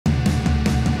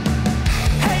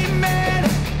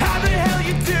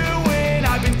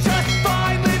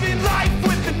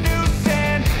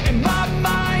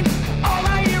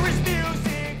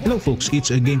folks, it's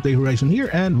a Gameplay Horizon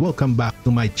here and welcome back to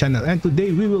my channel, and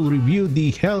today we will review the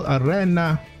Hell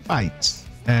Arena fights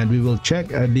and we will check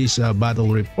this battle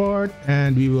report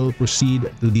and we will proceed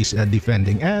to this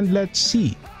defending, and let's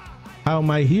see how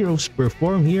my heroes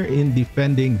perform here in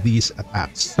defending these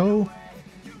attacks. So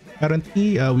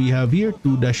currently we have here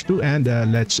 2-2 and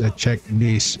let's check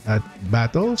these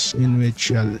battles in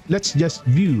which let's just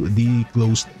view the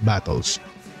closed battles.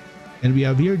 And we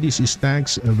have here, this is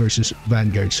tanks versus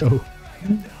Vanguard. So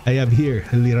I have here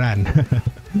Liran.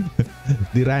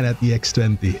 Liran at the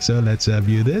X20. So let's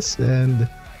view this and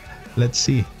let's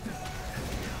see.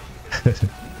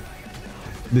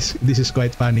 This is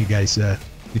quite funny, guys,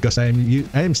 because I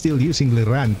am still using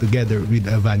Liran together with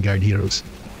Vanguard heroes.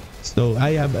 So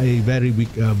I have a very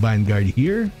weak Vanguard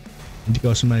here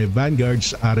because my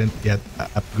Vanguards aren't yet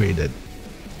upgraded.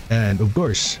 And of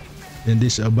course, in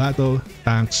this battle,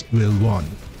 tanks will win.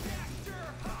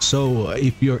 So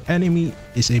if your enemy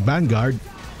is a Vanguard,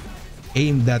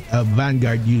 aim that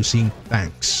Vanguard using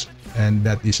tanks, and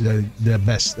that is the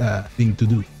best thing to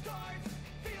do.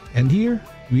 And here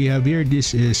we have here,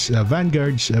 this is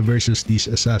Vanguards versus these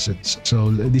assassins.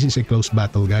 So this is a close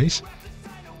battle, guys.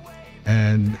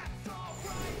 And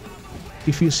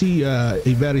if you see a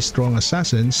very strong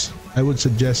assassins, I would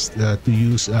suggest to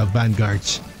use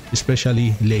Vanguards,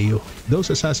 especially Leo. Those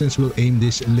assassins will aim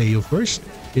this Leo first,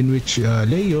 in which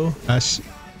Leo has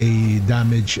a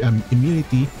damage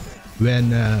immunity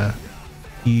when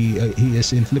he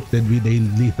is inflicted with a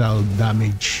lethal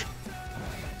damage.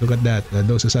 Look at that,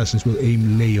 those assassins will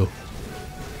aim Leo.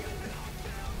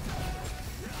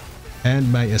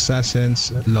 And my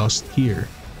assassins lost here.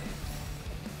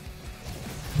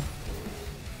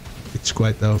 It's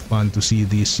quite fun to see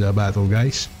this battle,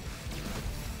 guys.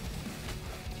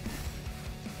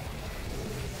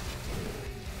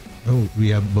 Oh, we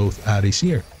have both Ares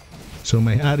here. So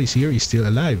my Ares here is still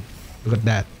alive. Look at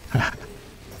that.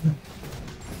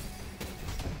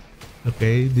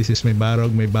 Okay, this is my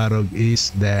Barog. My Barog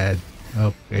is dead.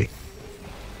 Okay.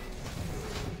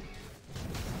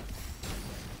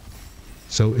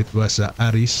 So it was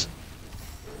Ares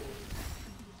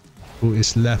who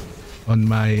is left on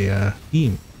my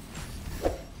team.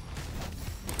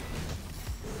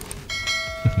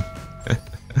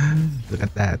 Look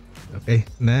at that. Okay,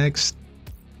 next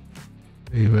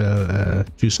we will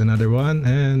choose another one,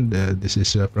 and this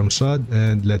is from Sod,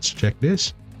 and let's check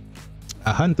this.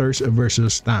 Hunters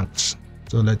versus tanks.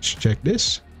 So let's check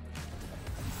this.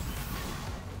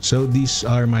 So these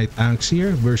are my tanks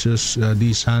here versus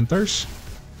these hunters,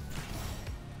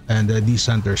 and these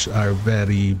hunters are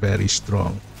very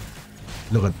strong.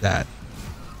 Look at that.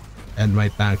 And my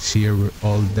tanks here were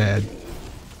all dead.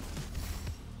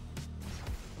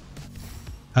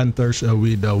 Hunters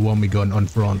with a Womigon on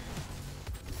front.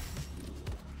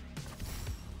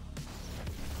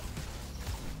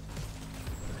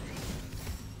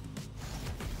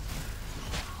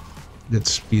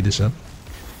 Let's speed this up.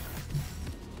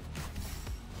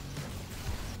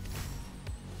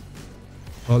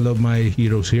 All of my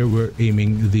heroes here were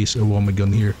aiming this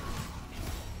Womigon here,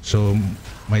 so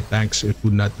my tanks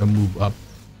could not move up.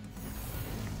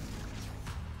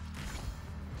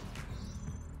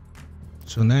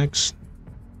 So next,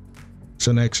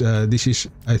 this is,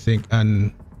 I think,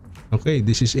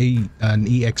 this is an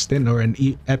EX10 or an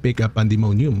Epic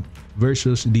Pandemonium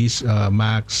versus these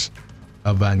Max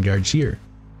Vanguards here.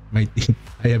 My team,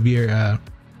 I have here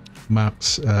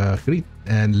Max Crit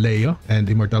and Leo and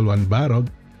Immortal 1 Barog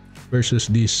versus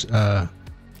this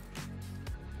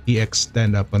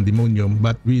EX10 Pandemonium,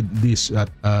 but with this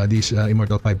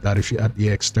Immortal 5 Tarish at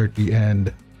EX30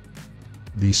 and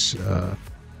this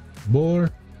Boar,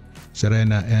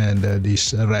 Serena, and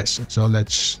this rest. So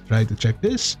let's try to check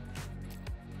this.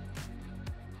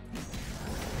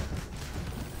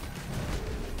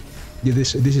 Yeah,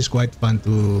 this is quite fun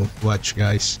to watch,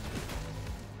 guys.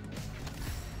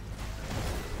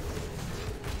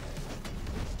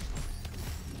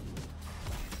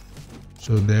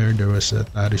 So there was a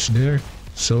Tarish there.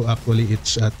 So actually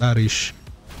it's a Tarish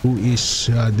who is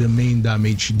the main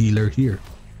damage dealer here.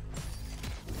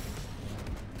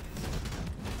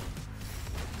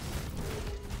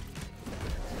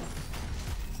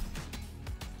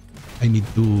 I need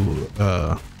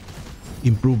to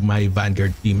improve my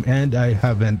Vanguard team, and I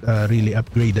haven't really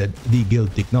upgraded the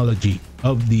guild technology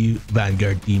of the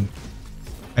Vanguard team.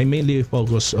 I mainly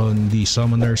focus on the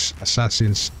summoners,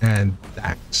 assassins, and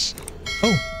tanks.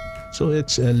 Oh, so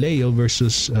it's Leo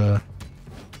versus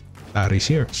Tarish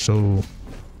here. So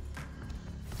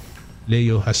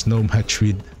Leo has no match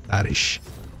with Tarish.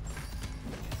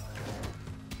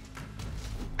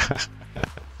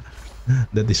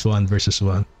 That is 1 versus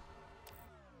 1.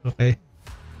 Okay.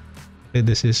 Okay,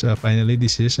 this is finally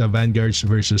this is Vanguards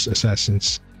versus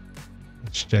Assassins.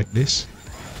 Let's check this.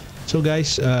 So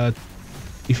guys,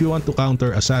 if you want to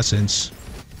counter Assassins,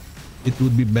 it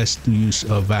would be best to use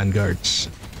Vanguards.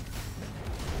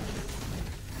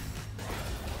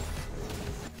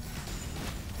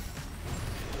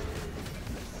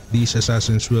 These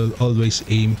Assassins will always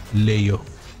aim Leo.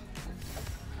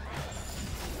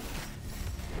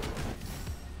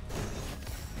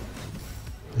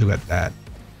 Look at that.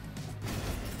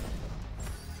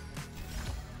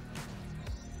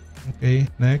 Okay,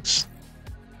 next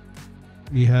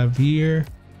we have here.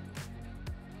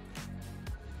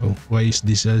 Oh, why is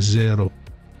this a 0?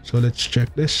 So let's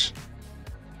check this.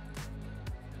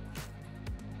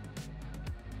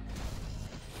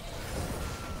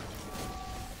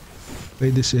 Okay,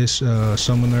 this is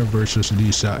Summoner versus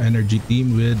this energy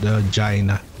team with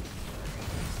Jaina.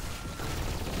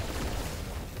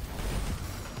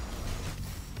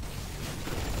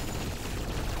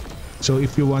 So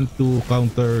if you want to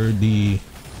counter the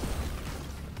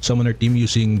Summoner team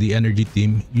using the energy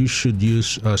team, you should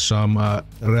use some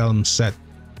realm set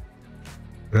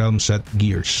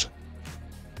gears.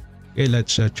 Okay,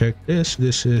 let's check this.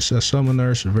 This is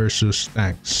Summoners versus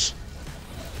tanks.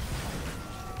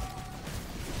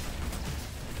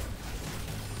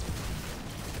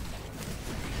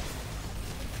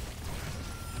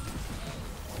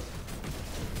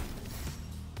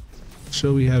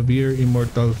 So we have here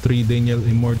Immortal 3 Daniel,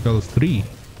 Immortal 3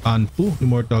 Anpu,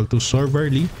 Immortal 2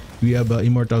 Sorvarly. We have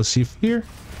Immortal Sif here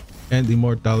and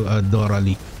Immortal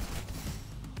Doralee.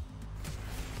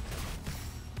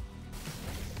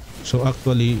 So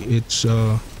actually it's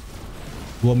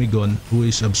Womigon who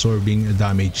is absorbing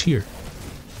damage here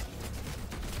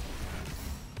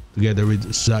together with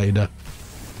Zaida.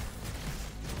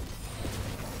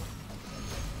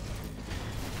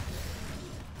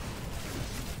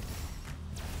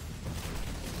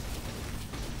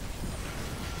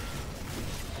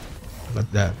 Look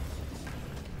at that.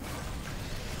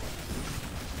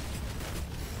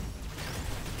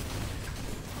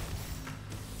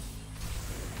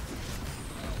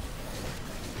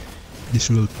 This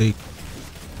will take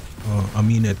a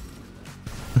minute.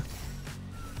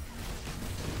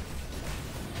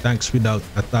 Tanks without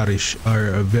Atarish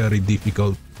are very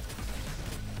difficult.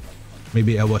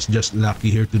 Maybe I was just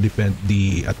lucky here to defend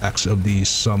the attacks of these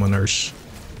summoners.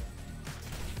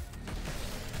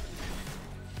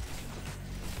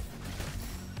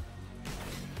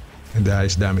 And the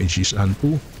highest damage is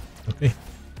Anpu. Okay.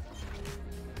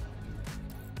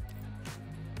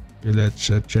 Okay,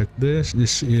 let's check this.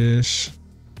 This is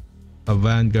a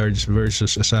Vanguards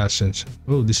versus Assassins.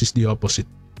 Oh, this is the opposite.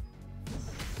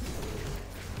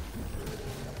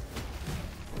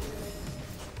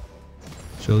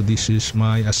 So this is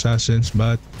my Assassins,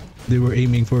 but they were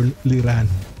aiming for Liran.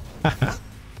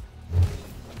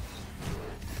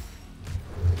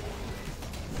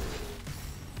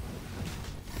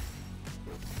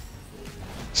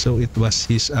 So it was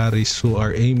his Aris who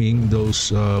are aiming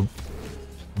those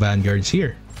Vanguards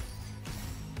here.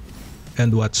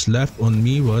 And what's left on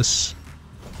me was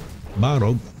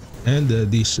Barog and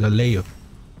this Leo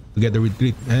together with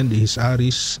Grit, and his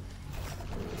Aris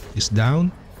is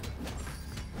down.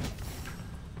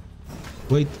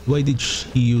 Why did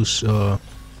he use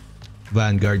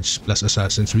Vanguards plus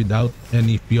Assassins without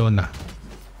any Fiona?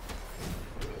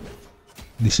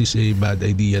 This is a bad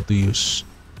idea to use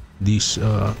this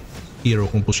hero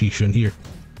composition here.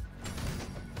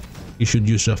 You should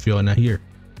use a Fiona here.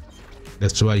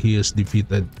 That's why he is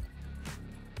defeated.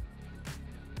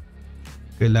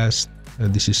 Okay, last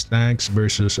this is tanks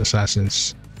versus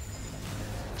assassins.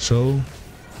 So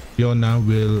Fiona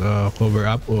will cover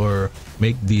up or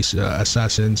make these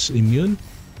assassins immune,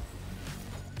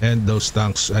 and those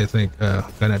tanks I think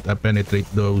cannot penetrate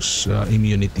those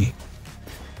immunity.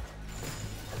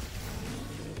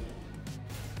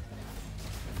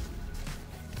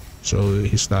 So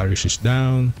his Tarish is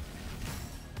down.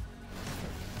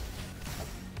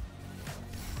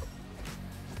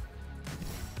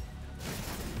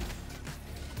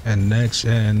 And next,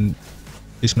 and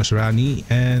Ismas Rani,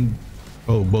 and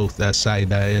oh, both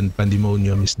Saida and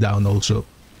Pandemonium is down also.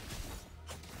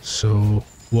 So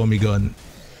Womigon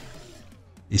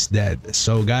is dead.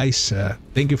 So guys,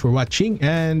 thank you for watching,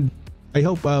 and I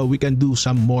hope we can do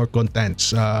some more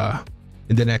contents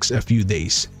in the next few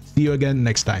days. See you again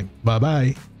next time. Bye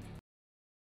bye.